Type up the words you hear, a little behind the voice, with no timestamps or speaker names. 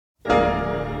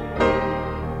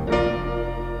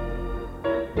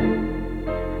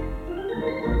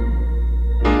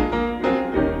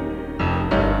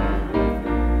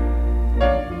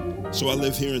So I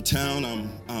live here in town.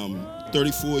 I'm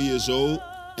 34 years old,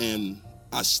 and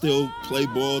I still play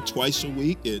ball twice a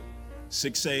week at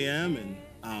 6 a.m.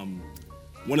 And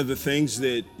one of the things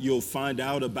that you'll find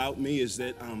out about me is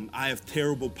that I have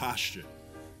terrible posture.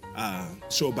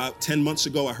 So about 10 months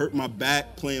ago, I hurt my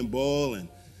back playing ball, and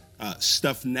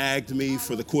stuff nagged me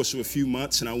for the course of a few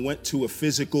months, and I went to a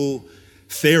physical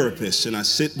therapist, and I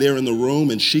sit there in the room,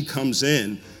 and she comes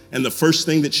in, and the first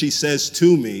thing that she says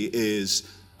to me is,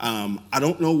 I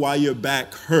don't know why your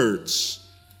back hurts,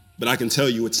 but I can tell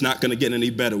you it's not going to get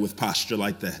any better with posture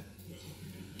like that.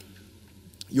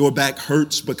 Your back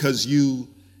hurts because you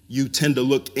tend to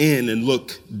look in and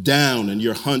look down, and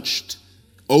you're hunched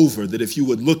over, that if you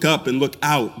would look up and look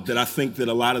out, that I think that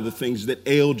a lot of the things that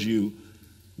ailed you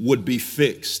would be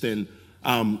fixed. And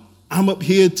I'm up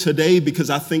here today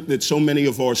because I think that so many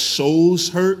of our souls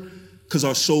hurt because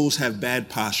our souls have bad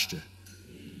posture.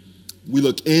 We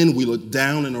look in, we look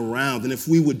down and around, and if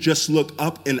we would just look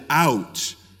up and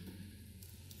out,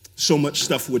 so much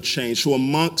stuff would change. So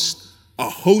amongst a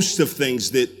host of things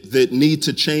that need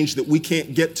to change that we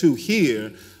can't get to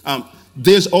here,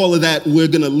 there's all of that. We're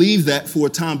going to leave that for a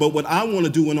time. But what I want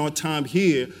to do in our time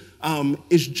here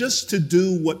is just to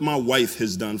do what my wife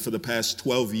has done for the past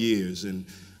 12 years and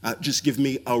just give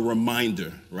me a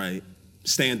reminder, right?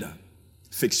 Stand up.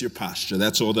 Fix your posture.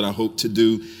 That's all that I hope to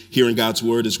do here in God's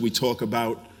Word as we talk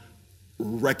about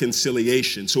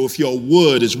reconciliation. So if y'all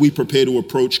would, as we prepare to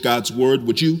approach God's Word,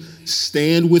 would you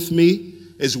stand with me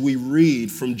as we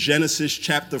read from Genesis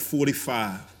chapter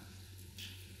 45.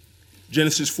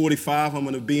 Genesis 45, I'm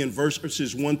going to be in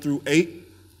verses 1 through 8.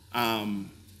 And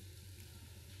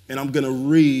I'm going to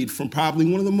read from probably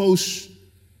one of the most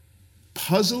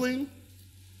puzzling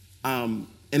and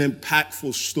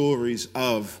impactful stories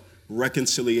of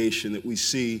reconciliation that we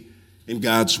see in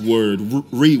God's Word.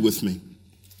 Read with me.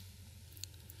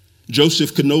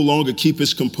 Joseph could no longer keep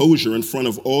his composure in front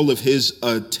of all of his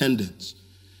attendants.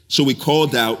 So he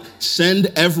called out, "Send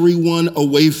everyone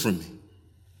away from me."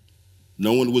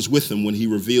 No one was with him when he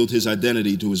revealed his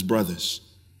identity to his brothers.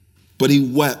 But he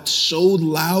wept so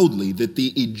loudly that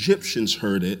the Egyptians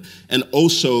heard it, and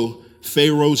also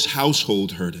Pharaoh's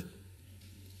household heard it.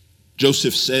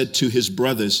 Joseph said to his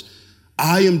brothers,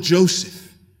 "I am Joseph.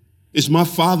 Is my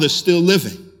father still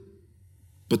living?"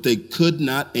 But they could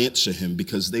not answer him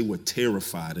because they were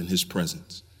terrified in his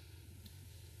presence.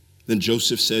 Then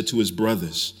Joseph said to his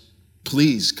brothers,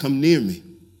 "Please come near me."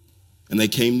 And they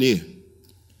came near.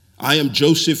 "I am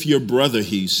Joseph, your brother,"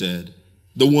 he said,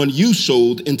 "the one you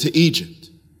sold into Egypt.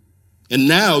 And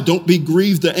now don't be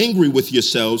grieved or angry with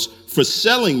yourselves for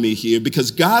selling me here,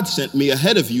 because God sent me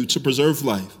ahead of you to preserve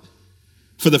life.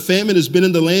 For the famine has been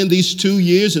in the land these 2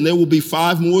 years, and there will be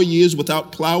 5 more years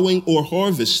without plowing or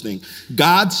harvesting.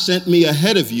 God sent me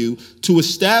ahead of you to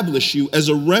establish you as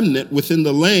a remnant within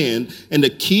the land and to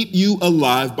keep you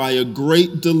alive by a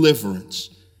great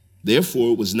deliverance.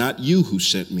 Therefore, it was not you who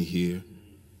sent me here,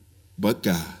 but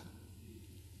God.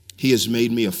 He has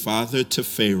made me a father to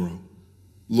Pharaoh,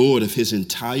 lord of his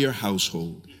entire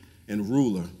household, and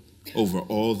ruler over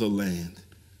all the land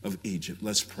of Egypt."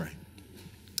 Let's pray.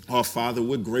 Our Father,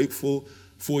 we're grateful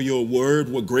for your word.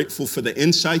 We're grateful for the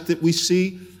insight that we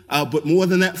see. But more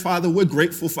than that, Father, we're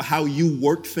grateful for how you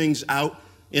work things out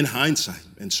in hindsight.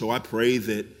 And so I pray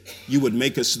that you would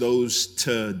make us those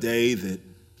today that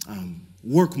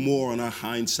work more on our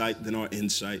hindsight than our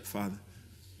insight, Father.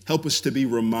 Help us to be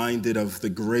reminded of the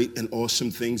great and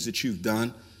awesome things that you've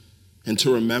done, and to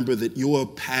remember that your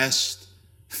past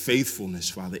faithfulness,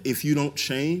 Father, if you don't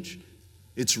change,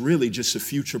 it's really just a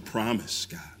future promise,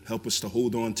 God. Help us to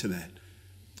hold on to that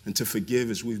and to forgive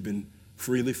as we've been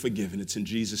freely forgiven. It's in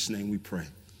Jesus' name we pray.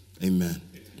 Amen.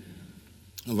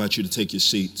 I invite you to take your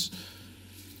seats.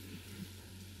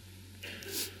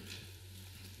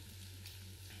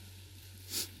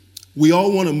 We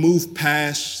all want to move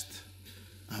past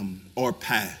our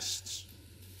pasts.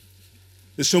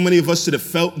 There's so many of us that have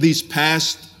felt these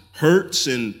past hurts,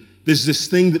 and there's this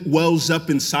thing that wells up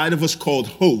inside of us called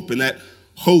hope, and that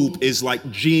hope is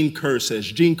like Gene Kerr says.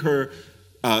 Gene Kerr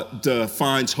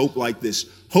defines hope like this.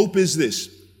 Hope is this: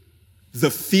 the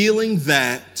feeling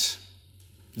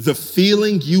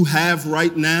you have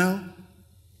right now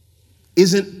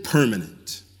isn't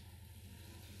permanent.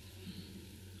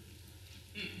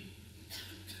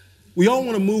 We all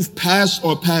want to move past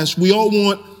our past. We all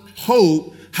want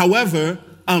hope. However,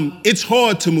 it's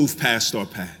hard to move past our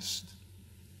past.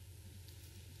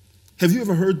 Have you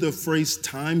ever heard the phrase,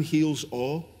 "time heals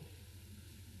all"?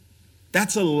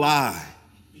 That's a lie.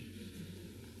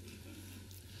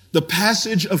 The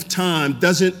passage of time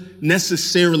doesn't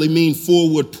necessarily mean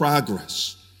forward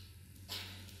progress.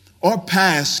 Our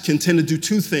past can tend to do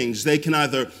two things. They can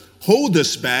either hold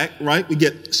us back, right? We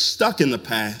get stuck in the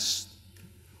past,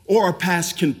 or our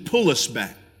past can pull us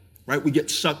back, right? We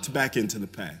get sucked back into the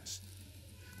past.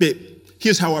 But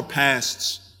here's how our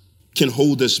pasts can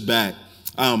hold us back.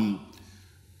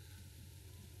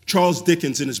 Charles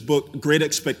Dickens, in his book, Great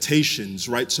Expectations,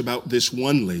 writes about this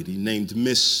one lady named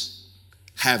Miss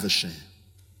Havisham.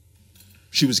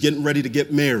 She was getting ready to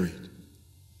get married.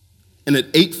 And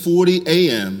at 8:40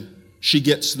 a.m., she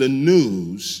gets the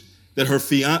news that her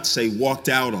fiance walked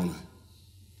out on her.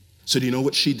 So do you know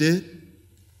what she did?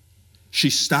 She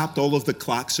stopped all of the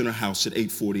clocks in her house at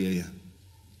 8:40 a.m.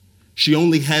 She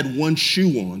only had one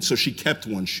shoe on, so she kept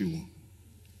one shoe on.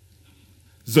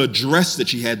 The dress that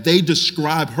she had, they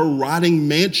describe her rotting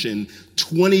mansion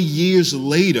 20 years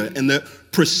later, and the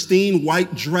pristine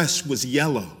white dress was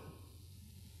yellow.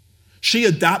 She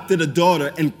adopted a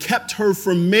daughter and kept her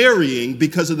from marrying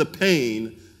because of the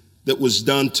pain that was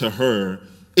done to her.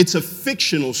 It's a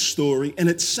fictional story, and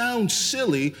it sounds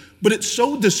silly, but it's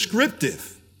so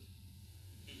descriptive.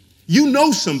 You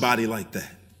know somebody like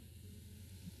that.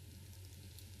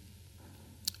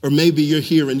 Or maybe you're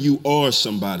here and you are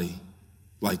somebody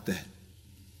like that.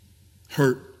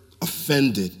 Hurt,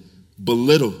 offended,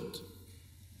 belittled.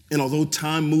 And although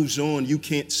time moves on, you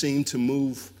can't seem to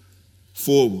move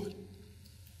forward.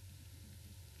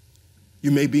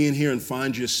 You may be in here and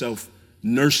find yourself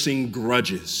nursing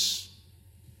grudges.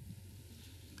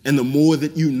 And the more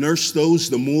that you nurse those,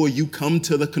 the more you come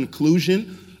to the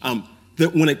conclusion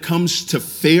that when it comes to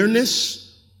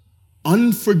fairness,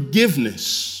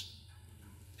 unforgiveness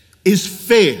is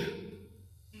fair.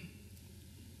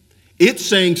 It's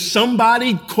saying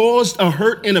somebody caused a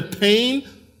hurt and a pain,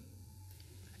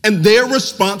 and they're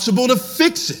responsible to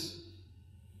fix it.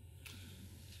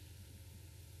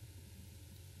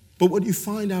 But what you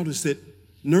find out is that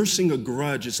nursing a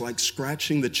grudge is like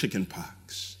scratching the chicken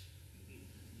pox.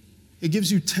 It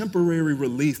gives you temporary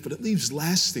relief, but it leaves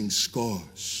lasting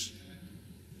scars.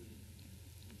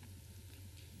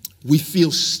 We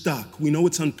feel stuck. We know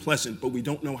it's unpleasant, but we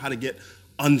don't know how to get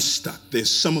unstuck. There's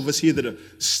some of us here that are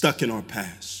stuck in our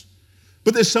past.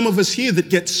 But there's some of us here that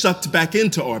get sucked back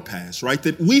into our past, right?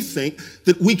 That we think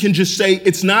that we can just say,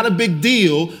 it's not a big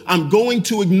deal. I'm going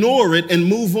to ignore it and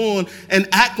move on and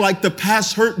act like the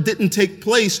past hurt didn't take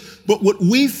place. But what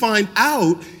we find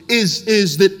out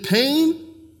is that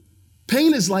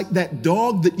pain is like that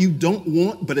dog that you don't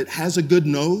want, but it has a good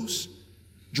nose.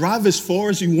 Drive as far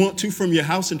as you want to from your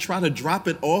house and try to drop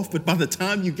it off. But by the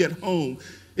time you get home,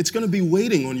 it's going to be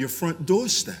waiting on your front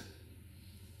doorstep.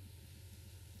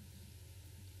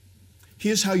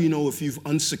 Here's how you know if you've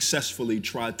unsuccessfully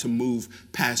tried to move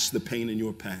past the pain in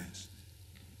your past.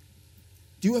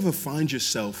 Do you ever find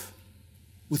yourself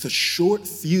with a short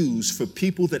fuse for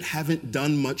people that haven't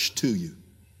done much to you?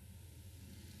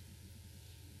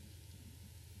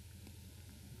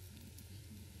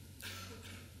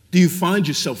 Do you find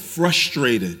yourself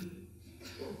frustrated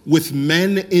with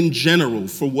men in general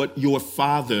for what your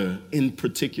father in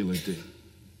particular did?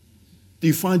 Do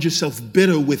you find yourself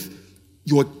bitter with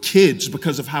your kids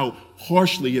because of how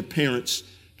harshly your parents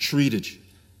treated you?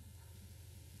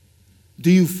 Do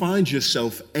you find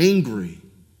yourself angry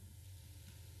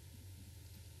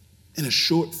in a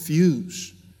short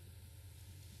fuse?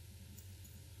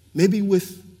 Maybe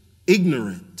with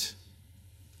ignorant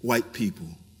white people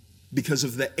because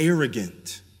of the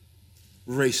arrogant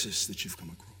racists that you've come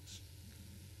across.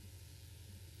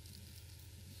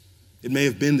 It may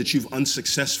have been that you've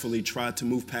unsuccessfully tried to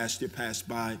move past your past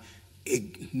by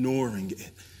ignoring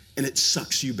it, and it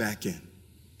sucks you back in.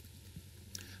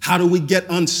 How do we get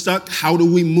unstuck? How do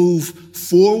we move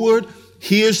forward?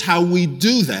 Here's how we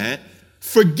do that.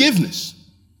 Forgiveness.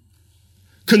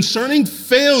 Concerning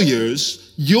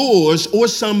failures, yours or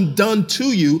some done to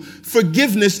you,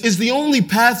 forgiveness is the only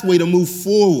pathway to move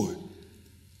forward.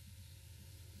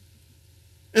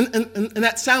 And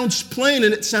that sounds plain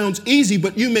and it sounds easy,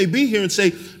 but you may be here and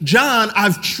say, John,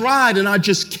 I've tried and I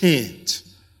just can't.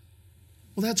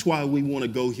 Well, that's why we want to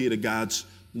go here to God's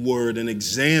word and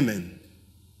examine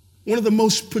one of the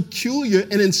most peculiar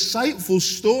and insightful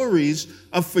stories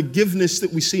of forgiveness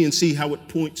that we see, and see how it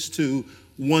points to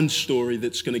one story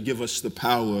that's going to give us the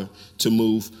power to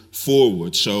move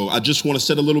forward. So I just want to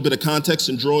set a little bit of context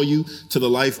and draw you to the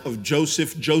life of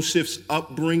Joseph. Joseph's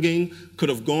upbringing could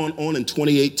have gone on in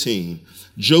 2018.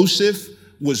 Joseph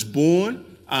was born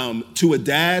to a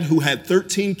dad who had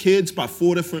 13 kids by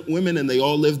 4 different women, and they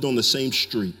all lived on the same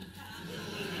street.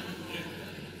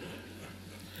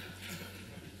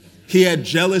 He had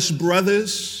jealous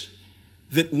brothers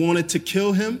that wanted to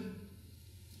kill him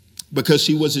because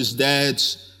he was his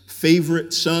dad's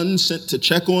favorite son sent to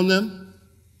check on them.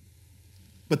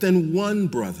 But then one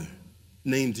brother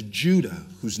named Judah,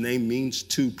 whose name means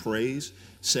to praise,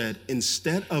 said,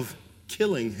 instead of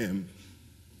killing him,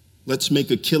 let's make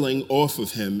a killing off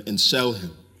of him and sell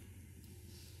him.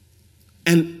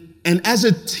 And as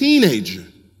a teenager,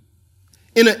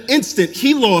 in an instant,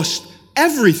 he lost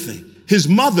everything. His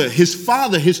mother, his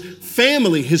father, his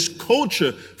family, his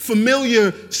culture,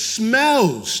 familiar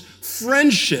smells,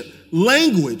 friendship,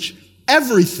 language,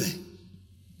 everything.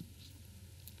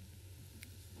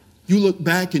 You look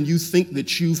back and you think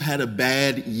that you've had a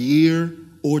bad year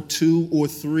or 2 or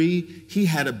 3. He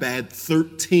had a bad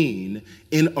 13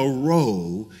 in a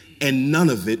row, and none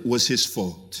of it was his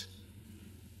fault.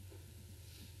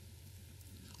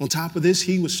 On top of this,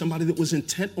 he was somebody that was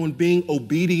intent on being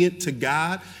obedient to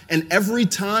God. And every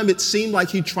time it seemed like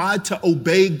he tried to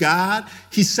obey God,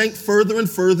 he sank further and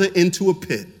further into a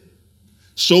pit.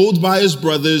 Sold by his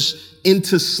brothers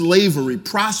into slavery,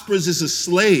 prospers as a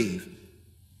slave,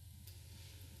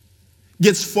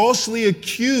 gets falsely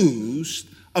accused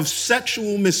of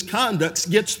sexual misconducts,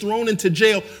 gets thrown into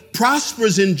jail,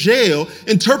 prospers in jail,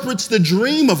 interprets the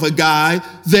dream of a guy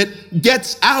that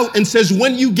gets out and says,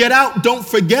 when you get out, don't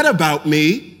forget about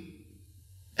me.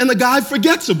 And the guy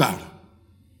forgets about him.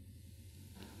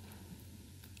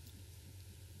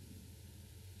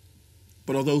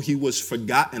 But although he was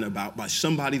forgotten about by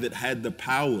somebody that had the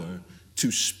power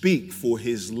to speak for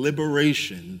his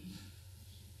liberation,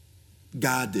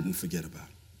 God didn't forget about him.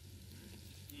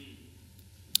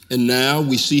 And now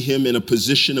we see him in a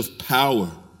position of power.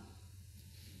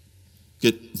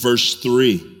 Get verse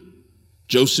 3.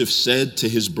 Joseph said to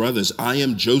his brothers, I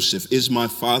am Joseph. Is my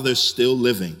father still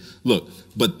living? Look,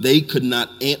 but they could not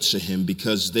answer him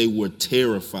because they were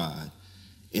terrified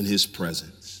in his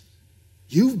presence.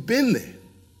 You've been there.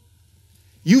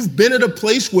 You've been at a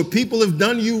place where people have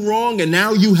done you wrong, and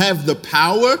now you have the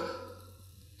power.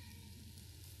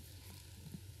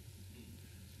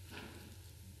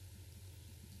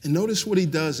 And notice what he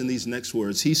does in these next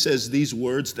words. He says these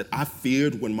words that I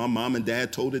feared when my mom and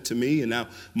dad told it to me, and now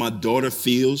my daughter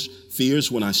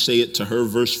fears when I say it to her.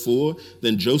 Verse 4,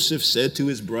 then Joseph said to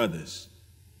his brothers,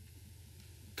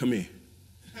 come here.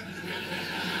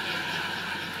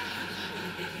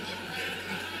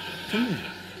 Come here.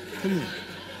 Come here.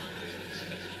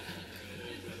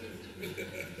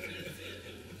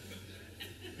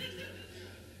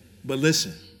 But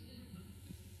listen.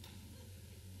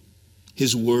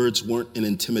 His words weren't an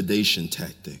intimidation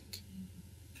tactic.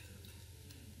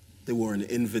 They were an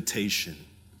invitation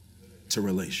to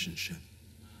relationship.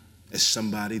 As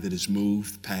somebody that has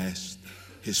moved past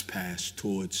his past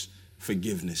towards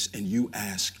forgiveness. And you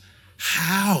ask,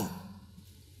 how?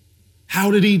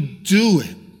 How did he do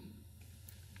it?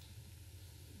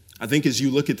 I think as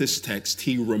you look at this text,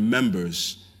 he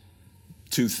remembers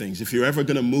 2 things. If you're ever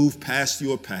going to move past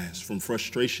your past, from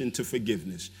frustration to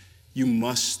forgiveness, you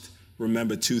must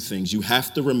remember 2 things. You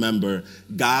have to remember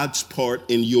God's part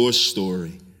in your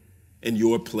story and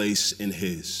your place in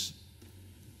his.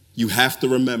 You have to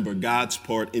remember God's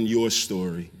part in your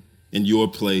story and your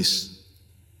place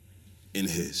in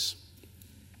his.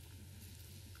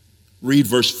 Read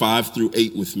verse 5 through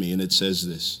 8 with me, and it says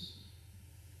this.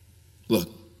 Look,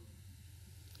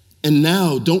 and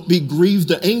now don't be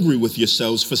grieved or angry with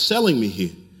yourselves for selling me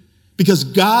here, because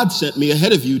God sent me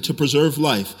ahead of you to preserve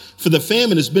life. For the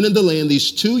famine has been in the land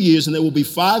these 2 years, and there will be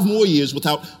 5 more years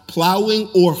without plowing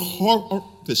or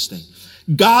harvesting.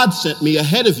 God sent me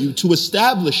ahead of you to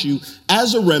establish you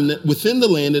as a remnant within the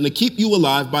land and to keep you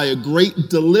alive by a great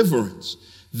deliverance.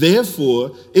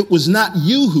 Therefore, it was not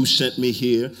you who sent me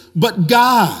here, but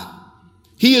God.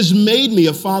 He has made me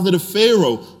a father to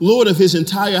Pharaoh, lord of his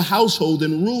entire household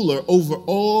and ruler over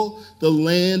all the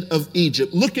land of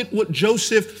Egypt. Look at what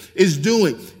Joseph is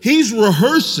doing. He's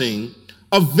rehearsing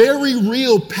a very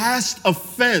real past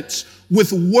offense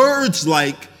with words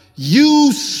like,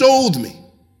 you sold me.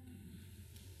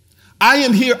 I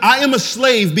am here. I am a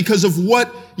slave because of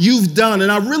what you've done.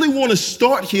 And I really want to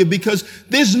start here because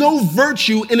there's no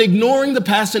virtue in ignoring the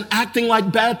past and acting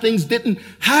like bad things didn't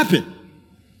happen.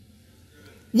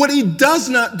 What he does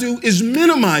not do is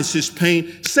minimize his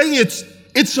pain, say it's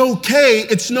okay,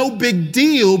 it's no big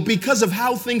deal because of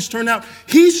how things turn out.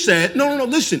 He said, no,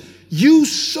 listen, you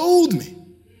sold me.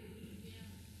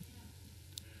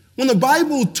 When the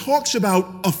Bible talks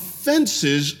about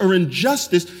offenses or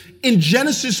injustice, in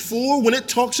Genesis 4, when it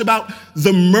talks about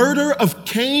the murder of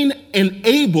Cain and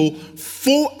Abel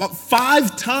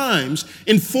 5 times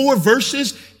in 4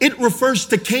 verses, it refers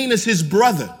to Cain as his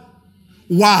brother.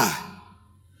 Why?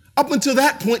 Up until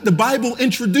that point, the Bible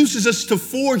introduces us to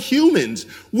 4 humans.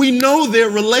 We know they're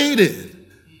related.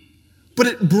 But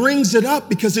it brings it up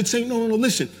because it's saying, no,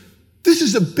 listen. This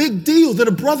is a big deal that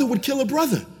a brother would kill a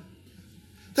brother.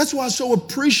 That's why I so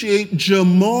appreciate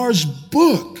Jamar's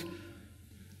book.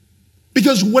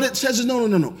 Because what it says is, no.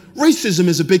 Racism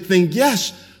is a big thing,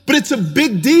 yes. But it's a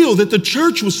big deal that the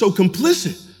church was so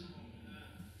complicit.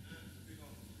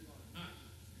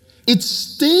 It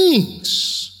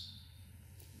stings.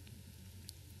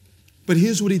 But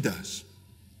here's what he does.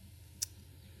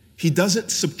 He doesn't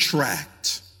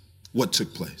subtract what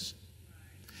took place.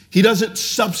 He doesn't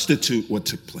substitute what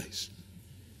took place.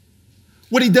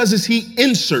 What he does is he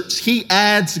inserts, he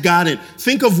adds God in.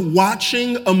 Think of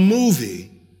watching a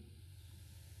movie,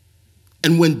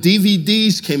 and when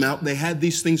DVDs came out, they had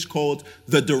these things called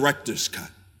the director's cut.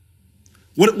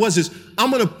 What it was is, I'm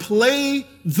going to play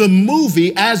the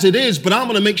movie as it is, but I'm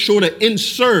going to make sure to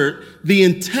insert the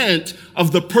intent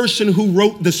of the person who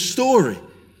wrote the story.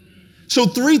 So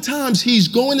 3 times he's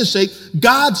going to say,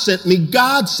 God sent me,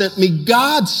 God sent me,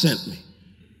 God sent me.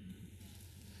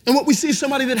 And what we see is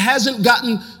somebody that hasn't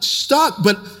gotten stuck,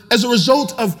 but as a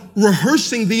result of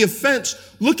rehearsing the offense,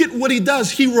 look at what he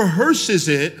does. He rehearses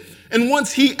it, and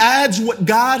once he adds what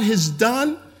God has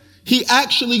done, he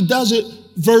actually does it.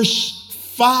 Verse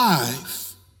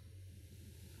 5.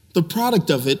 The product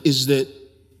of it is that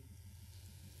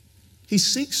he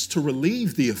seeks to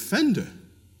relieve the offender.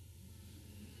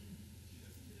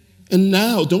 And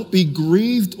now don't be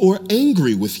grieved or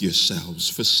angry with yourselves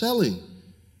for selling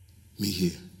me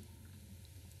here.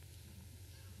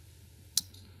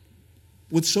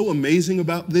 What's so amazing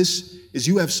about this is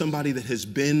you have somebody that has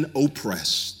been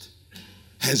oppressed,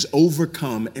 has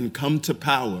overcome and come to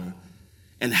power,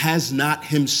 and has not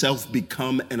himself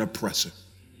become an oppressor.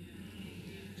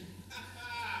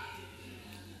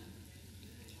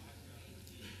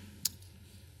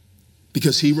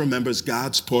 Because he remembers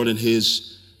God's part in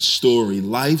his story.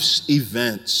 Life's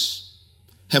events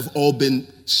have all been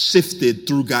sifted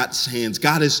through God's hands.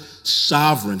 God is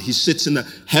sovereign. He sits in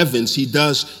the heavens. He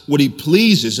does what he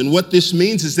pleases. And what this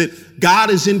means is that God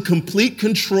is in complete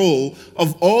control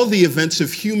of all the events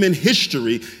of human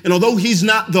history. And although he's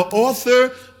not the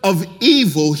author of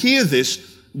evil, hear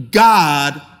this,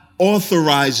 God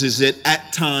authorizes it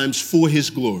at times for his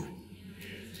glory.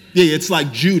 Yeah, it's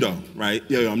like judo, right?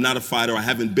 Yeah, I'm not a fighter. I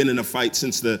haven't been in a fight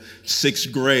since the 6th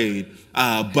grade,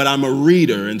 but I'm a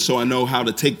reader, and so I know how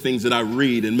to take things that I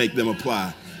read and make them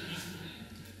apply.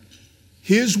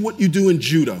 Here's what you do in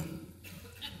judo.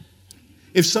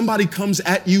 If somebody comes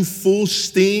at you full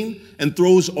steam and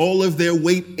throws all of their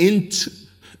weight into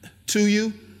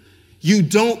you, you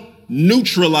don't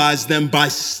neutralize them by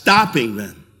stopping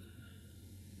them.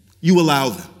 You allow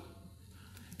them.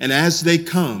 And as they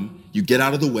come, you get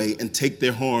out of the way and take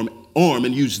their arm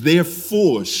and use their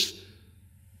force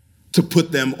to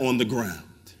put them on the ground.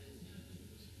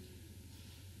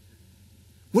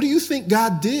 What do you think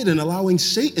God did in allowing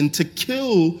Satan to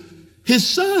kill his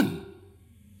son?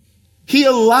 He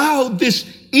allowed this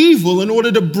evil in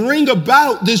order to bring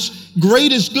about this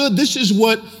greatest good. This is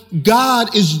what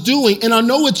God is doing. And I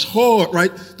know it's hard,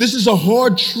 right? This is a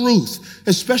hard truth,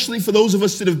 especially for those of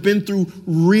us that have been through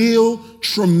real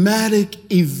traumatic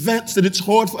events, that it's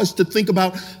hard for us to think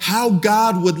about how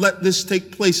God would let this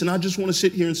take place. And I just want to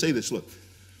sit here and say this. Look,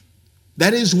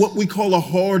 that is what we call a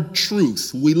hard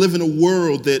truth. We live in a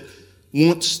world that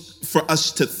wants for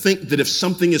us to think that if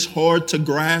something is hard to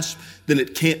grasp, then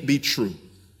it can't be true.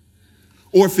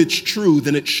 Or if it's true,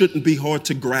 then it shouldn't be hard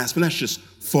to grasp. And that's just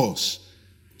false.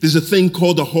 There's a thing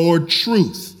called a hard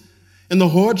truth. And the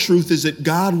hard truth is that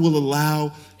God will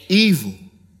allow evil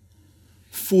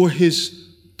for his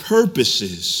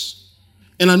purposes.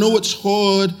 And I know it's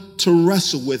hard to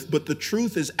wrestle with, but the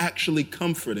truth is actually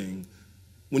comforting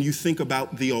when you think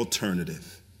about the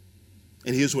alternative.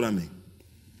 And here's what I mean.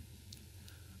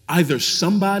 Either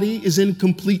somebody is in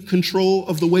complete control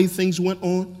of the way things went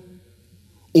on,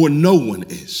 or no one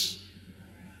is.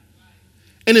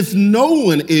 And if no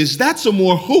one is, that's a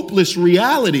more hopeless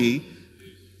reality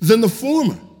than the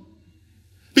former.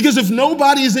 Because if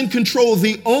nobody is in control,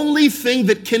 the only thing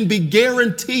that can be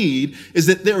guaranteed is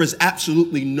that there is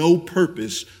absolutely no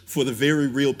purpose for the very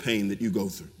real pain that you go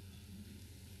through.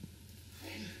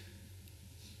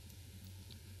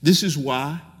 This is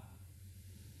why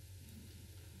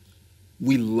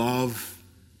we love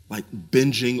like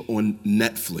binging on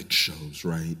Netflix shows,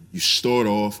 right? You start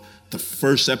off, the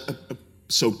first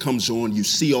episode comes on, you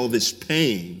see all this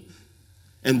pain.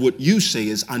 And what you say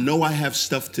is, I know I have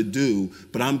stuff to do,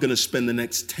 but I'm going to spend the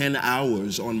next 10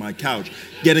 hours on my couch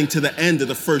getting to the end of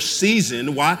the first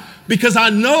season. Why? Because I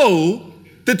know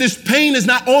that this pain is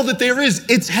not all that there is.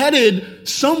 It's headed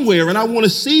somewhere, and I want to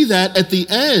see that at the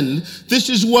end. This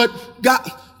is what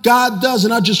God does,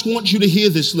 and I just want you to hear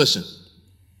this. Listen,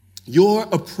 your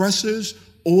oppressors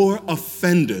or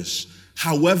offenders,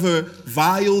 however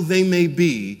vile they may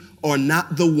be, are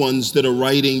not the ones that are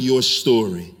writing your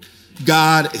story.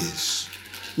 God is.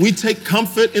 We take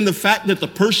comfort in the fact that the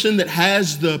person that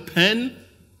has the pen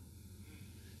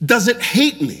doesn't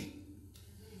hate me,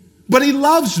 but he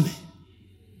loves me.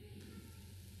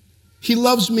 He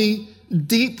loves me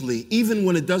deeply, even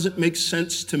when it doesn't make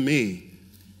sense to me.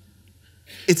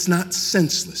 It's not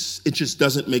senseless. It just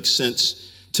doesn't make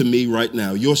sense to me right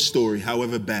now. Your story,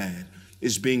 however bad,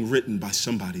 is being written by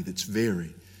somebody that's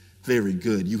very, very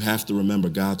good. You have to remember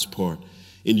God's part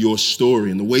in your story.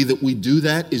 And the way that we do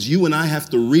that is you and I have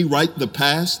to rewrite the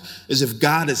past as if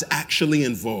God is actually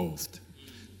involved.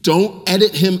 Don't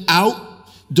edit him out.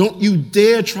 Don't you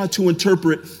dare try to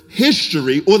interpret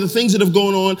history or the things that have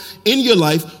gone on in your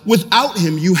life without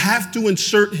him. You have to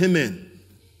insert him in.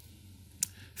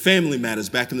 Family Matters,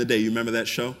 back in the day, you remember that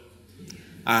show?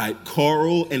 All right,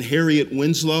 Carl and Harriet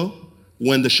Winslow,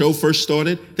 when the show first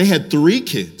started, they had 3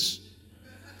 kids.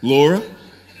 Laura,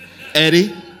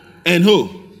 Eddie, and who?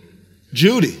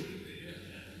 Judy.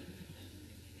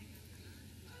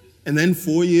 And then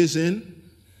 4 years in,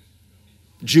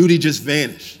 Judy just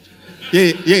vanished.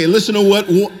 Yeah, listen to what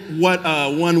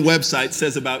one website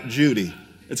says about Judy.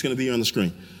 It's going to be on the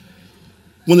screen.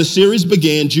 When the series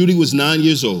began, Judy was 9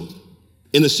 years old.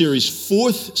 In the series'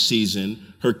 4th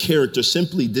season, her character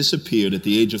simply disappeared at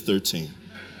the age of 13,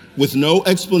 with no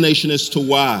explanation as to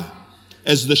why.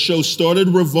 As the show started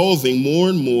revolving more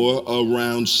and more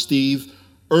around Steve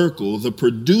Urkel, the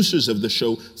producers of the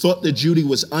show thought that Judy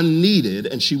was unneeded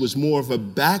and she was more of a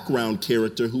background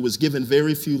character who was given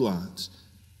very few lines.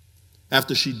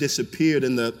 After she disappeared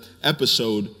in the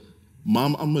episode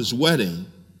Mama's Wedding,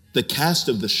 the cast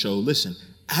of the show, listen,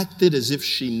 acted as if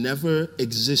she never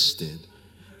existed.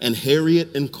 And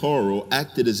Harriet and Carl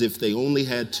acted as if they only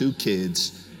had 2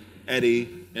 kids, Eddie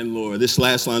and Laura. This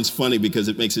last line's funny because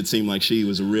it makes it seem like she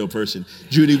was a real person.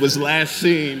 Judy was last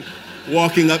seen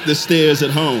walking up the stairs at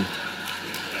home.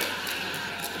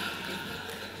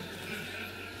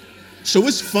 So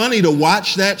it's funny to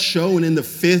watch that show, and in the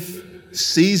 5th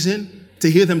season, to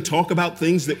hear them talk about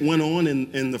things that went on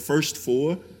in the first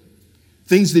 4,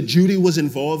 things that Judy was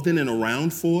involved in and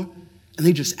around for, and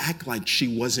they just act like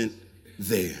she wasn't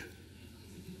there.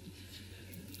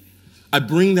 I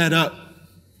bring that up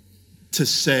to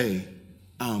say,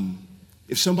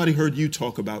 if somebody heard you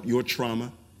talk about your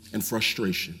trauma and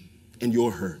frustration and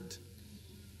your hurt,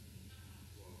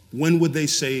 when would they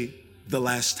say the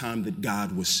last time that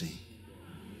God was seen?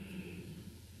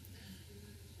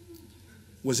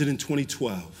 Was it in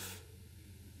 2012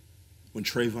 when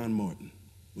Trayvon Martin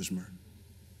was murdered?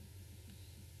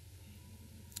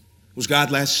 Was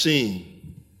God last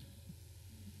seen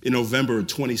in November of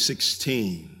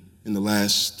 2016 in the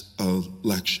last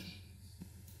election?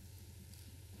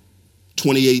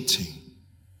 2018,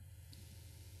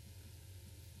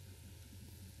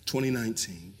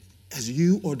 2019, as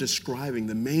you are describing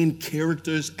the main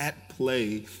characters at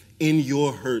play in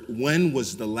your hurt, when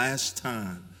was the last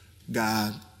time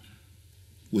God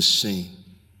was seen?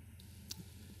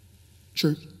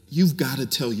 Church, you've got to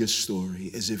tell your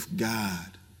story as if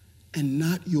God and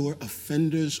not your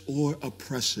offenders or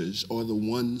oppressors are the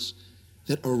ones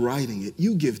that are writing it.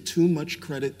 You give too much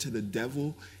credit to the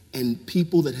devil and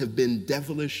people that have been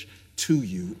devilish to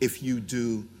you if you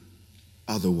do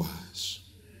otherwise.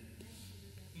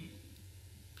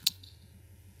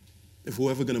 If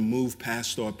we're ever going to move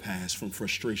past our past from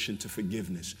frustration to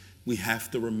forgiveness, we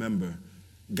have to remember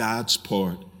God's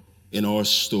part in our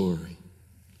story.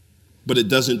 But it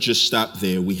doesn't just stop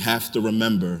there. We have to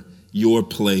remember your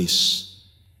place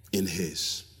in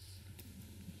his.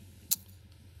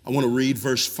 I want to read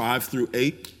verse 5 through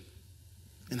 8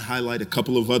 and highlight a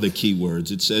couple of other key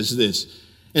words. It says this: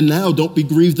 "And now don't be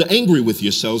grieved or angry with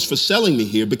yourselves for selling me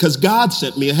here, because God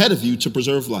sent me ahead of you to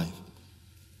preserve life.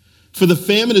 For the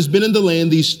famine has been in the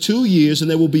land these 2 years, and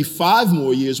there will be 5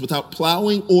 more years without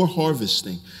plowing or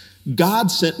harvesting. God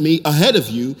sent me ahead of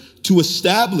you to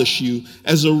establish you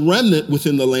as a remnant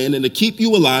within the land and to keep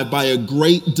you alive by a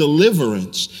great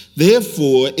deliverance.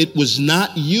 Therefore, it was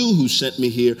not you who sent me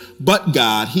here, but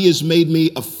God. He has made me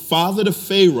a father to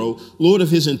Pharaoh, lord of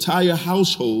his entire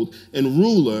household, and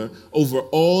ruler over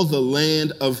all the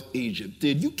land of Egypt."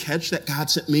 Did you catch that? God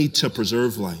sent me to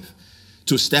preserve life,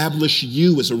 to establish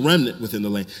you as a remnant within the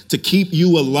land, to keep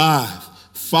you alive.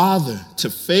 father to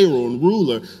Pharaoh and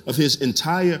ruler of his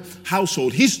entire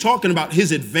household. He's talking about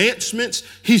his advancements.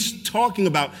 He's talking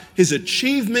about his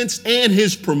achievements and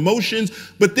his promotions.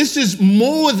 But this is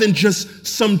more than just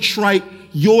some trite,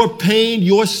 your pain,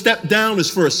 your step down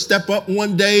is for a step up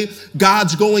one day.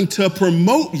 God's going to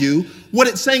promote you. What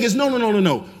it's saying is,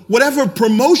 no. Whatever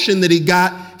promotion that he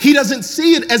got, he doesn't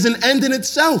see it as an end in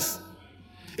itself.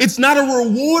 It's not a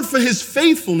reward for his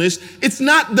faithfulness. It's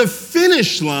not the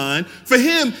finish line. For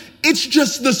him, it's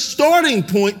just the starting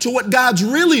point to what God's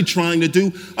really trying to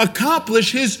do,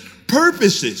 accomplish his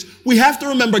purposes. We have to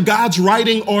remember God's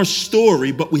writing our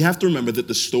story, but we have to remember that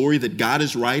the story that God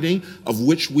is writing, of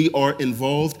which we are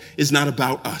involved, is not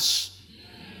about us.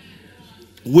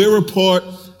 We're a part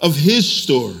of his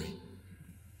story.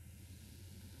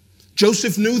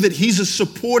 Joseph knew that he's a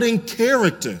supporting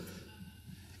character.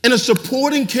 And a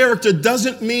supporting character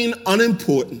doesn't mean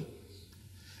unimportant.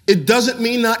 It doesn't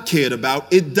mean not cared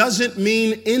about. It doesn't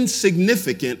mean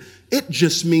insignificant. It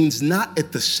just means not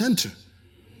at the center.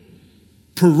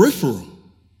 Peripheral.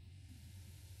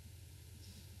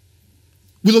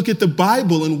 We look at the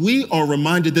Bible and we are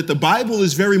reminded that the Bible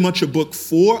is very much a book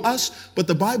for us, but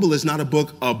the Bible is not a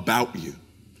book about you.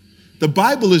 The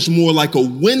Bible is more like a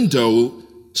window,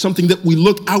 something that we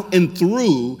look out and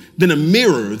through, than a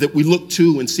mirror that we look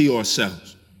to and see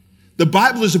ourselves. The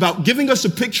Bible is about giving us a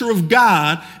picture of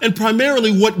God and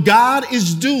primarily what God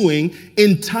is doing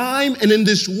in time and in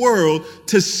this world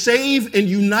to save and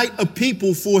unite a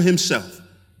people for himself.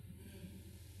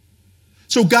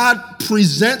 So God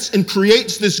presents and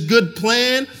creates this good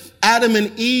plan. Adam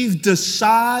and Eve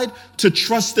decide to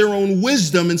trust their own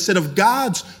wisdom instead of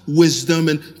God's wisdom,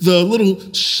 and the little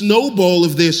snowball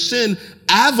of their sin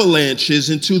avalanches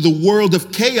into the world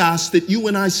of chaos that you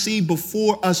and I see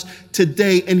before us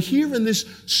today. And here in this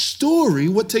story,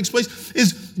 what takes place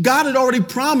is God had already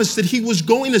promised that he was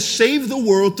going to save the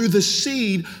world through the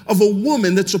seed of a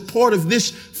woman that's a part of this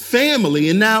family.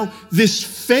 And now this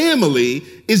family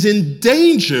is in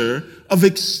danger of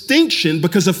extinction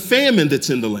because of famine that's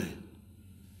in the land.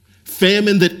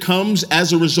 Famine that comes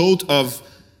as a result of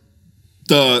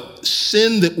the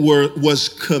sin that was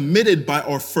committed by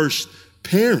our first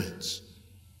parents.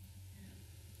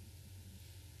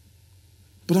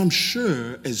 But I'm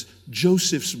sure as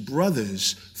Joseph's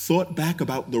brothers thought back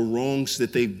about the wrongs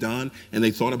that they've done, and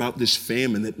they thought about this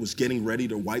famine that was getting ready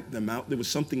to wipe them out, there was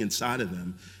something inside of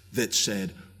them that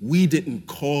said, we didn't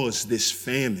cause this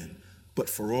famine, but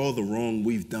for all the wrong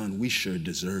we've done, we sure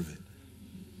deserve it.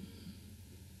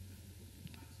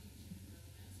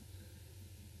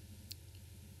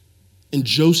 And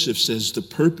Joseph says the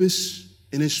purpose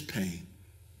in his pain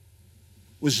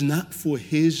was not for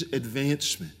his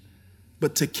advancement,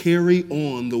 but to carry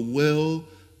on the will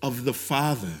of the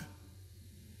Father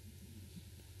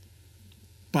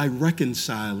by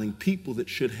reconciling people that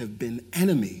should have been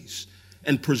enemies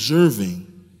and preserving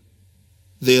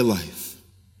their life.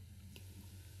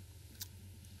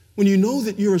 When you know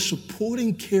that you're a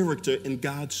supporting character in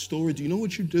God's story, do you know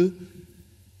what you do?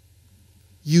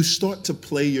 You start to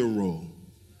play your role.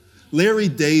 Larry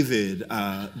David,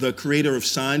 the creator of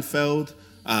Seinfeld,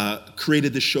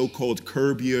 created this show called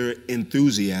Curb Your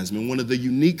Enthusiasm. And one of the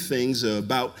unique things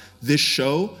about this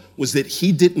show was that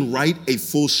he didn't write a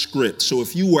full script. So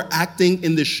if you were acting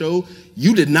in this show,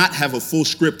 you did not have a full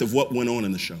script of what went on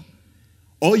in the show.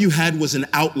 All you had was an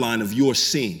outline of your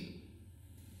scene.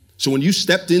 So when you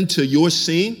stepped into your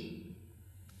scene,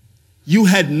 you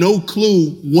had no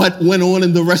clue what went on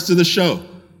in the rest of the show.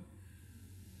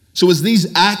 So as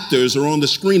these actors are on the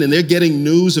screen and they're getting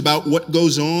news about what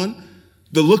goes on,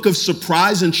 the look of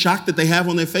surprise and shock that they have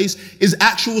on their face is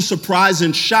actual surprise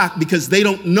and shock because they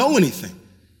don't know anything.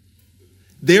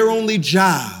 Their only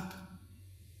job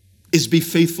is be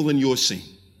faithful in your scene.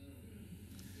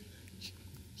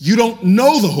 You don't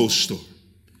know the whole story.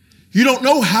 You don't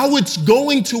know how it's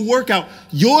going to work out.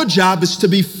 Your job is to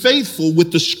be faithful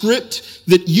with the script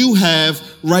that you have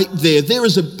right there. There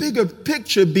is a bigger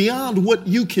picture beyond what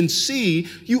you can see.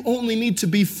 You only need to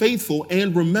be faithful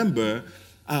and remember,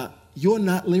 you're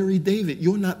not Larry David.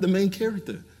 You're not the main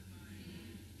character.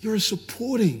 You're a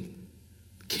supporting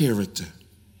character.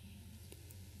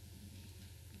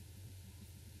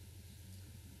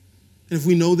 And if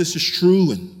we know this is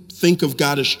true and think of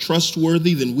God as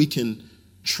trustworthy, then we can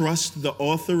trust the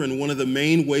author. And one of the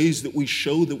main ways that we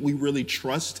show that we really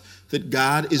trust that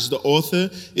God is the author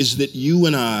is that you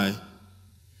and I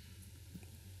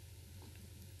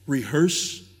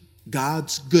rehearse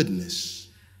God's goodness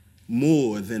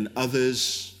more than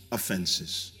others'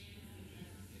 offenses.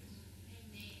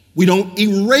 We don't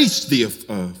erase the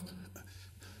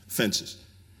offenses.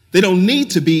 They don't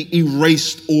need to be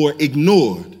erased or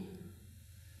ignored.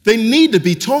 They need to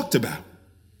be talked about.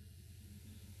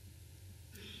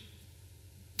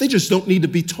 They just don't need to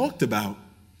be talked about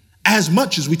as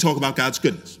much as we talk about God's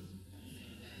goodness.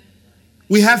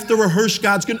 We have to rehearse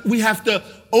God's goodness. We have to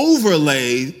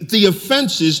overlay the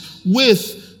offenses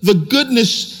with the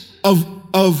goodness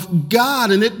of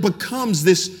God, and it becomes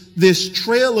this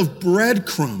trail of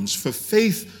breadcrumbs for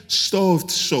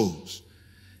faith-starved souls.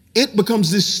 It becomes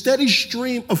this steady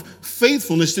stream of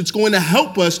faithfulness that's going to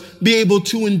help us be able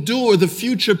to endure the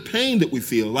future pain that we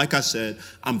feel. Like I said,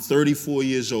 I'm 34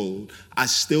 years old. I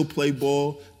still play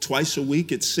ball twice a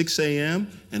week at 6 a.m.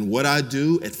 And what I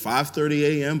do at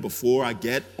 5:30 a.m. before I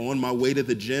get on my way to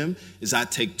the gym is I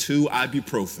take 2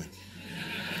 ibuprofen.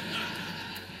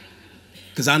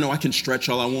 Because I know I can stretch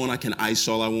all I want, I can ice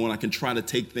all I want, I can try to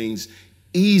take things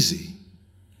easy.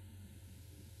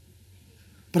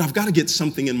 But I've got to get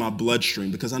something in my bloodstream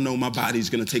because I know my body's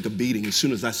going to take a beating as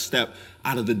soon as I step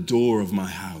out of the door of my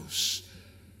house.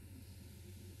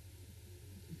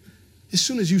 As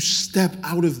soon as you step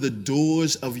out of the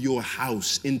doors of your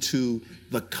house into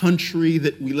the country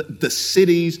that the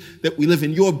cities that we live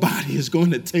in, your body is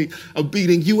going to take a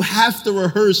beating. You have to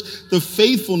rehearse the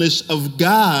faithfulness of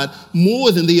God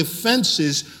more than the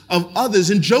offenses of others.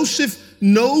 And Joseph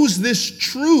knows this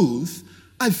truth,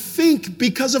 I think,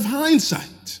 because of hindsight.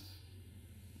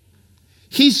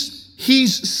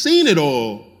 He's seen it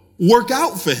all work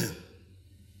out for him.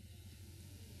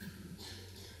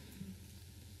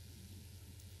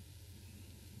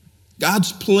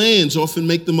 God's plans often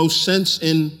make the most sense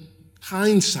in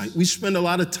hindsight. We spend a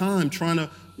lot of time trying to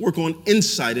work on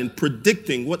insight and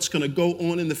predicting what's going to go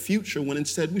on in the future when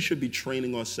instead we should be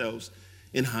training ourselves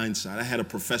in hindsight. I had a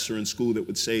professor in school that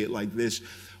would say it like this: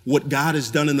 what God has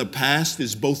done in the past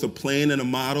is both a plan and a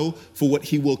model for what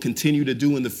he will continue to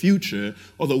do in the future,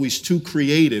 although he's too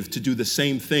creative to do the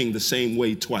same thing the same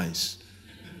way twice.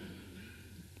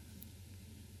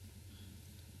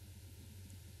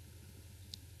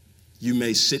 You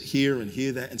may sit here and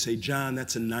hear that and say, John,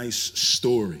 that's a nice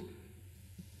story.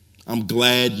 I'm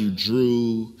glad you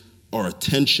drew our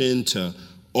attention to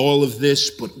all of this,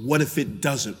 but what if it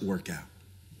doesn't work out?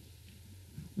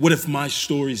 What if my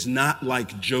story's not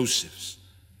like Joseph's?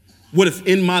 What if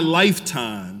in my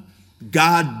lifetime,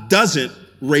 God doesn't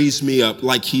raise me up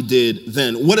like he did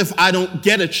then? What if I don't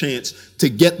get a chance to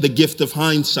get the gift of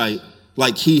hindsight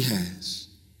like he has?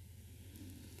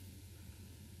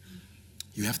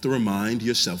 You have to remind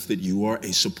yourself that you are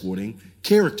a supporting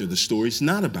character. The story's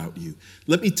not about you.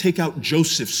 Let me take out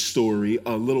Joseph's story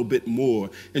a little bit more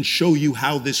and show you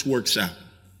how this works out.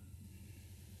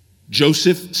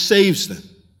 Joseph saves them.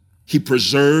 He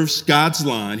preserves God's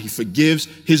line. He forgives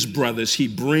his brothers. He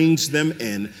brings them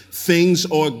in. Things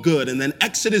are good. And then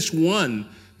Exodus 1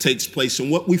 takes place.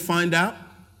 And what we find out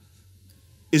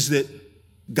is that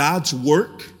God's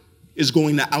work is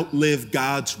going to outlive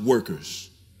God's workers.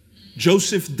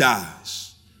 Joseph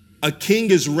dies. A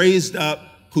king is raised up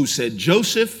who said,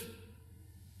 Joseph,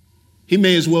 he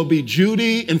may as well be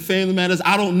Judy in Family Matters.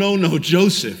 I don't know no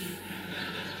Joseph.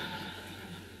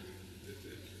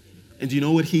 And do you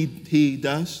know what he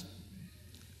does?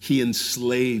 He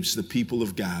enslaves the people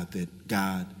of God that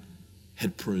God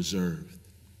had preserved.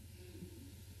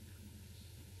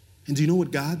 And do you know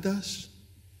what God does?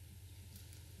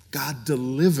 God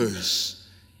delivers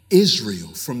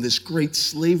Israel from this great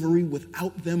slavery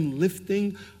without them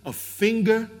lifting a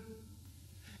finger.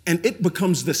 And it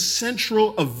becomes the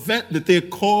central event that they're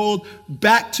called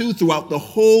back to throughout the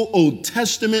whole Old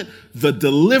Testament, the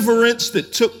deliverance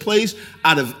that took place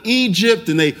out of Egypt.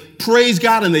 And they praise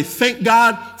God and they thank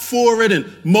God for it. And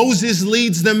Moses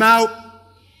leads them out.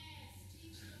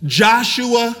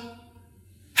 Joshua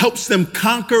helps them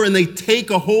conquer and they take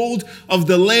a hold of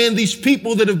the land. These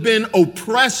people that have been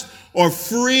oppressed are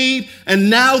freed, and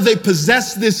now they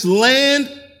possess this land,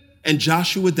 and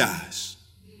Joshua dies.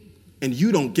 And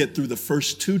you don't get through the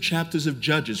first 2 chapters of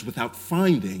Judges without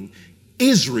finding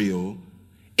Israel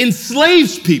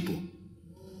enslaves people.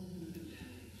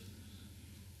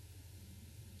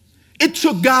 It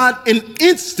took God an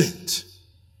instant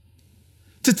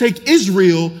to take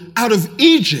Israel out of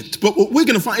Egypt. But what we're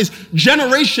going to find is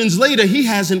generations later, he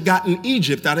hasn't gotten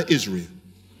Egypt out of Israel.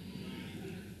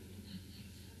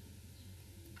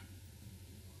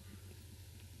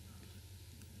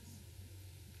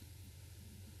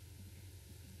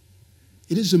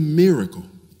 It is a miracle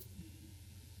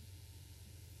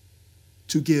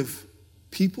to give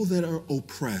people that are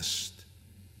oppressed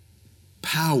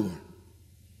power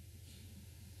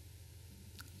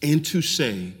and to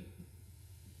say,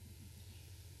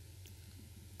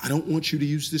 I don't want you to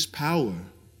use this power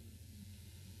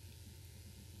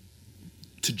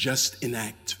to just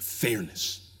enact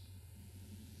fairness.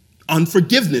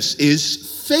 Unforgiveness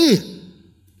is fair.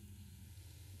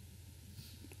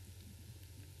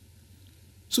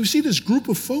 So we see this group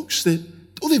of folks that,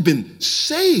 oh, they've been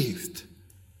saved.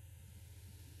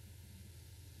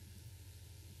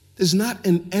 There's not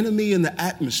an enemy in the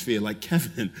atmosphere, like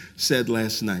Kevin said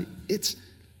last night. It's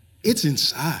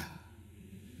inside.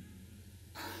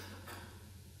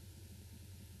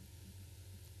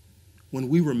 When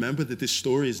we remember that this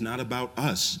story is not about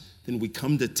us, then we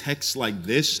come to texts like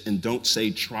this and don't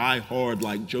say, try hard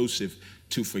like Joseph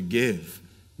to forgive.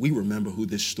 We remember who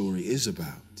this story is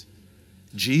about.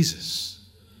 Jesus.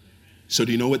 So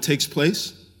do you know what takes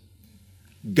place?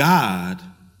 God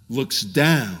looks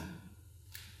down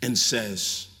and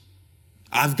says,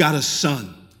 I've got a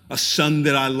son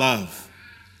that I love.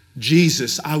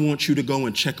 Jesus, I want you to go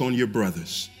and check on your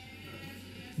brothers.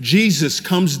 Jesus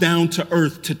comes down to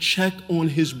earth to check on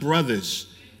his brothers.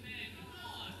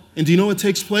 And do you know what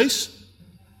takes place?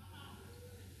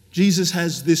 Jesus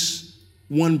has this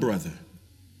one brother,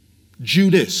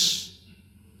 Judas,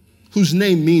 whose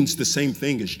name means the same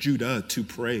thing as Judah, to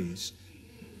praise.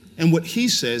 And what he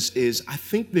says is, I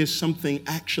think there's something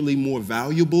actually more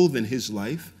valuable than his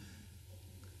life.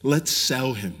 Let's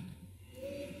sell him.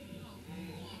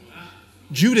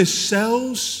 Judas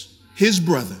sells his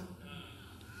brother.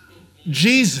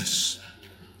 Jesus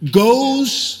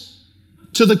goes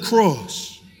to the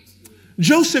cross.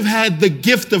 Joseph had the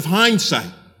gift of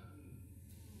hindsight.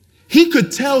 He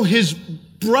could tell his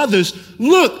brothers,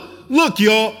 look,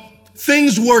 y'all,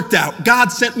 things worked out.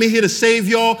 God sent me here to save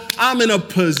y'all. I'm in a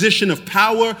position of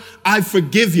power. I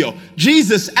forgive y'all.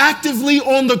 Jesus actively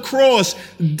on the cross,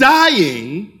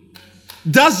 dying,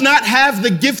 does not have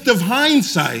the gift of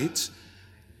hindsight.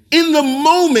 In the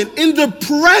moment, in the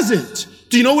present,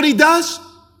 do you know what he does?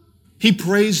 He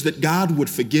prays that God would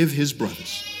forgive his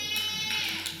brothers.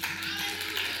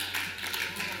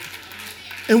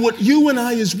 And what you and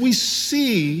I, as we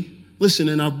see, listen,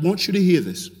 and I want you to hear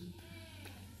this.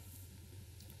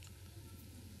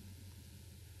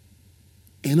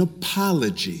 An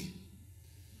apology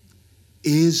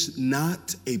is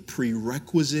not a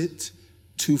prerequisite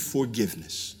to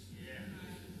forgiveness.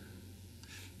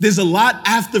 There's a lot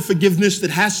after forgiveness that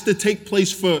has to take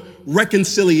place for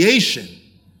reconciliation.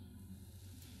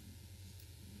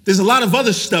 There's a lot of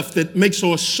other stuff that makes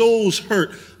our souls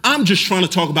hurt. I'm just trying to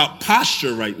talk about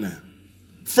posture right now.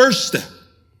 First step.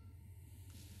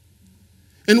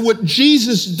 And what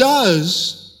Jesus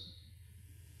does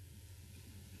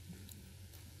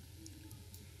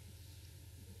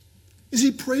is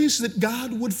he prays that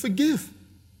God would forgive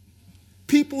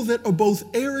people that are both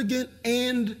arrogant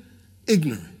and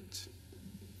ignorant,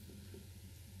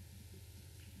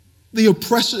 the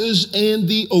oppressors and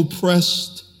the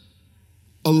oppressed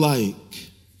alike.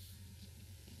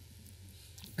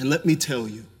 And let me tell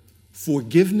you,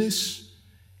 forgiveness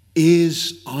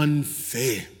is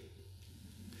unfair.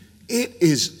 It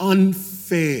is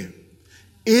unfair.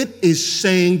 It is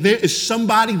saying there is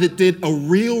somebody that did a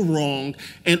real wrong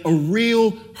and a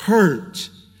real hurt,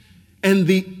 and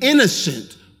the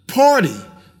innocent party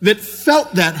that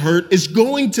felt that hurt is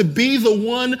going to be the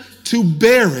one to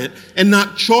bear it and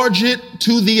not charge it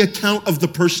to the account of the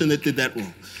person that did that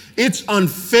wrong. It's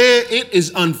unfair. It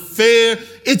is unfair.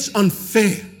 It's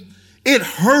unfair. It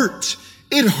hurt.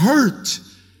 It hurt.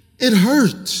 It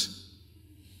hurt.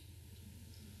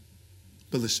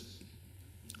 But listen,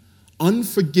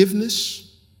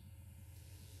 unforgiveness,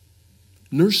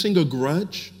 nursing a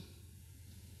grudge,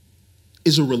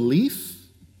 is a relief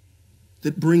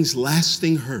that brings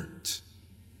lasting hurt.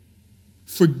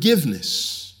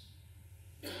 Forgiveness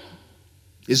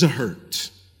is a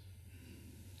hurt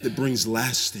that brings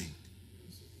lasting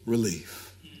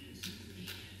relief.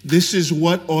 This is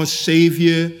what our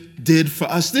Savior did for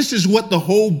us. This is what the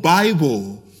whole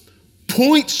Bible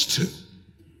points to.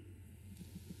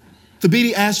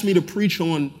 Thabiti asked me to preach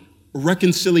on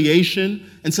reconciliation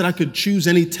and said I could choose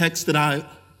any text that I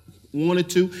wanted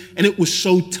to, and it was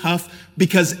so tough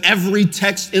because every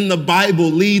text in the Bible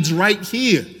leads right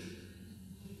here.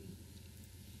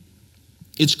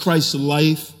 It's Christ's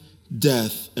life,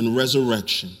 death, and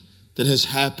resurrection that has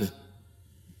happened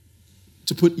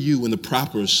to put you in the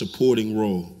proper supporting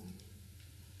role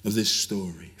of this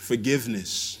story.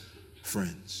 Forgiveness,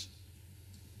 friends,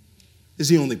 is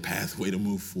the only pathway to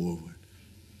move forward.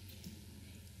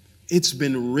 It's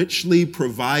been richly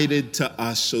provided to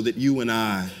us so that you and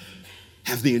I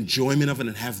have the enjoyment of it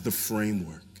and have the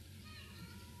framework.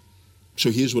 So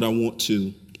here's what I want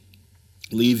to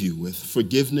leave you with.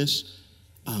 Forgiveness,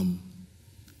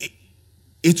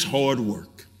 it's hard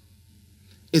work.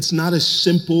 It's not as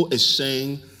simple as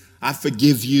saying, I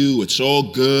forgive you, it's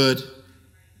all good.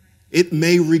 It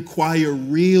may require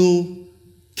real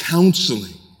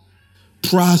counseling,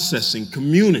 processing,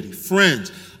 community,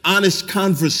 friends, honest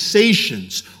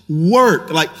conversations, work.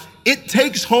 Like, it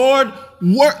takes hard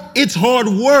work. It's hard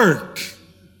work.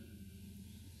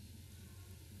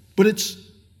 But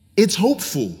it's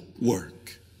hopeful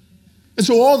work. And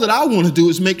so all that I want to do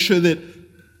is make sure that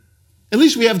at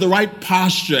least we have the right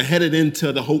posture headed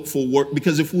into the hopeful work,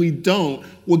 because if we don't,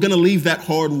 we're going to leave that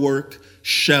hard work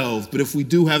shelved. But if we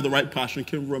do have the right posture and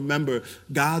can remember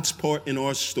God's part in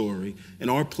our story and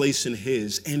our place in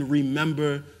his, and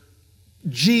remember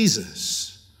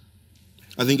Jesus,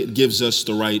 I think it gives us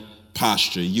the right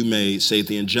posture. You may say at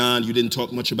the end, John, you didn't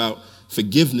talk much about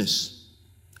forgiveness.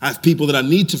 I have people that I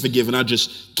need to forgive and I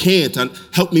just can't.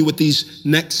 Help me with these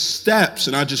next steps.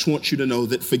 And I just want you to know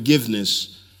that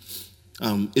forgiveness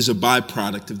is a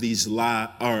byproduct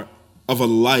of a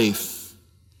life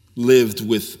lived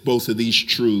with both of these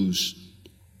truths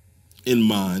in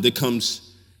mind. It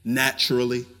comes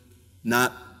naturally,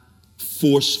 not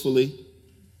forcefully.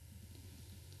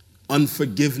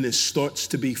 Unforgiveness starts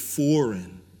to be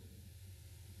foreign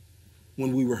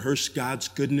when we rehearse God's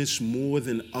goodness more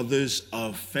than others'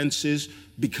 offenses,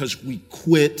 because we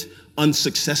quit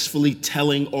unsuccessfully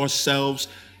telling ourselves,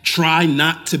 try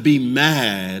not to be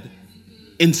mad,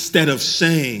 instead of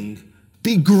saying,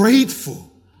 be grateful.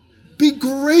 Be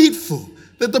grateful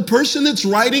that the person that's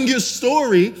writing your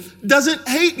story doesn't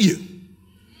hate you.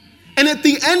 And at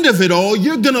the end of it all,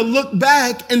 you're going to look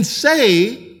back and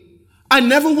say, I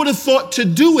never would have thought to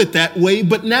do it that way,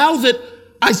 but now that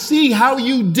I see how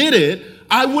you did it,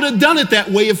 I would have done it that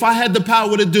way if I had the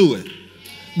power to do it.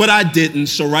 But I didn't,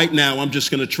 so right now I'm just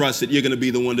going to trust that you're going to be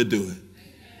the one to do it.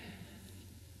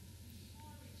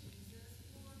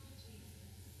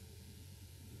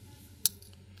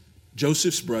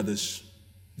 Joseph's brothers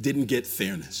didn't get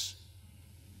fairness.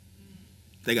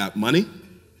 They got money.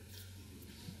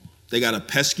 They got a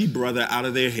pesky brother out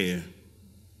of their hair.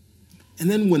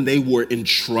 And then when they were in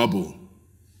trouble,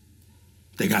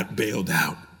 they got bailed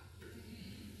out.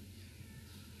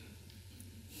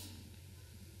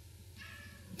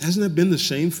 Hasn't it been the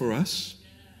same for us?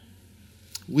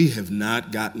 We have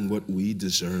not gotten what we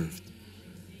deserved.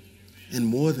 And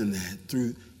more than that,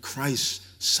 through Christ's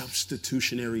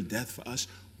substitutionary death for us,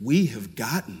 we have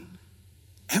gotten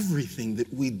everything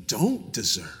that we don't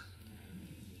deserve.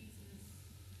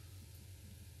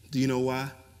 Do you know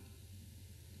why?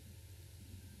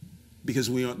 Because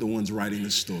we aren't the ones writing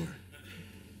the story.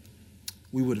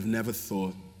 We would have never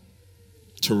thought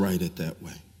to write it that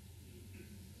way.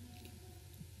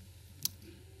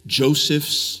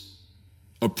 Joseph's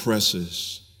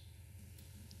oppressors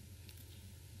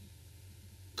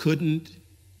couldn't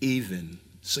even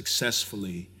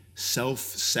successfully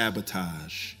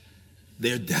self-sabotage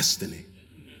their destiny.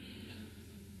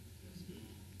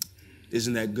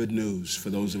 Isn't that good news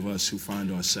for those of us who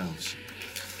find ourselves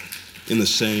in the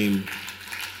same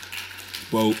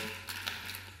boat?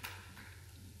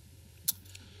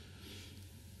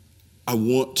 I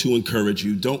want to encourage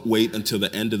you, don't wait until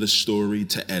the end of the story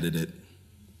to edit it.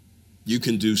 You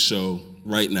can do so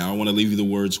right now. I want to leave you the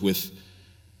words with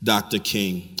Dr.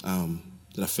 King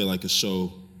that I feel like is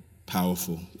so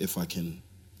powerful, if I can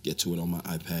get to it on my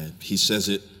iPad. He says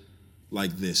it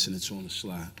like this, and it's on the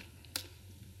slide.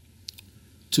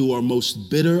 To our most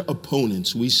bitter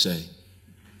opponents, we say,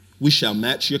 we shall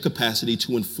match your capacity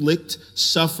to inflict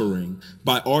suffering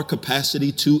by our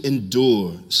capacity to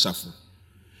endure suffering.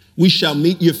 We shall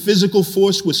meet your physical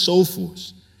force with soul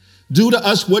force. Do to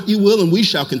us what you will, and we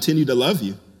shall continue to love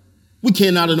you. We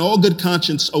cannot in all good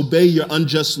conscience obey your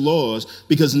unjust laws,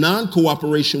 because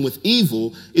non-cooperation with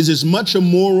evil is as much a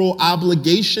moral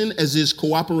obligation as is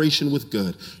cooperation with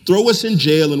good. Throw us in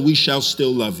jail and we shall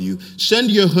still love you.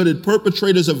 Send your hooded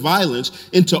perpetrators of violence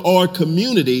into our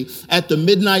community at the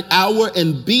midnight hour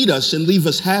and beat us and leave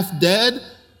us half dead,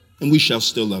 and we shall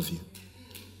still love you.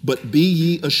 But be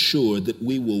ye assured that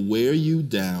we will wear you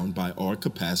down by our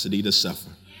capacity to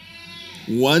suffer.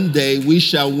 One day we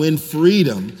shall win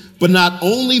freedom, but not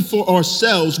only for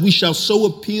ourselves, we shall so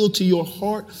appeal to your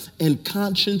heart and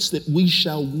conscience that we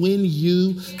shall win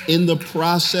you in the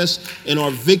process, and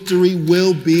our victory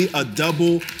will be a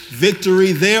double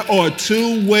victory. There are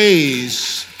two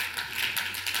ways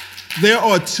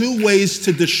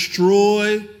to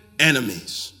destroy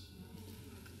enemies.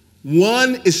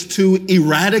 One is to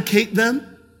eradicate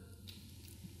them.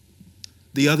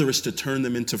 The other is to turn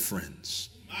them into friends.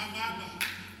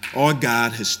 Our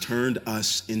God has turned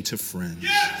us into friends.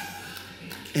 Yes.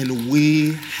 And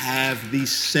we have the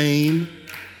same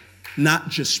not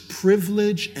just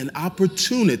privilege and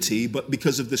opportunity, but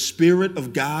because of the Spirit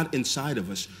of God inside of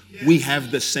us, we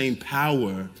have the same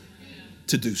power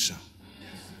to do so.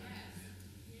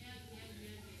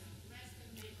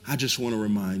 I just want to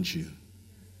remind you,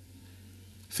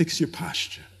 fix your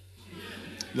posture.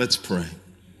 Let's pray.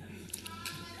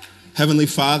 Heavenly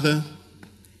Father,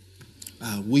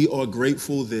 we are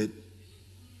grateful that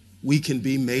we can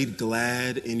be made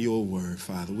glad in your word,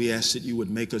 Father. We ask that you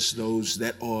would make us those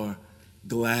that are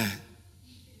glad.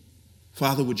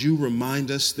 Father, would you remind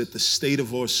us that the state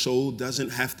of our soul doesn't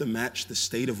have to match the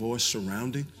state of our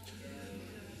surroundings?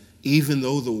 Even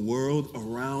though the world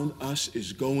around us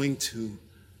is going to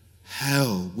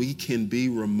hell, we can be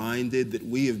reminded that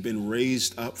we have been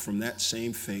raised up from that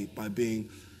same fate by being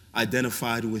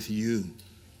identified with you.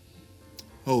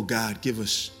 Oh God, give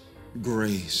us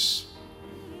grace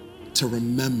to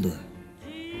remember.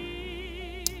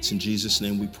 It's in Jesus'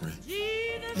 name we pray.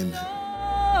 Amen.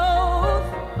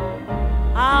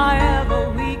 I have a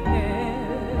weakness.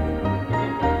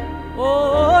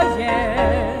 Oh,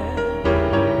 yeah.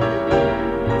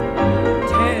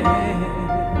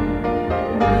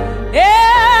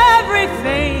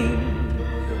 Everything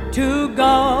to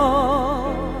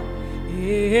God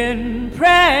in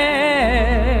prayer.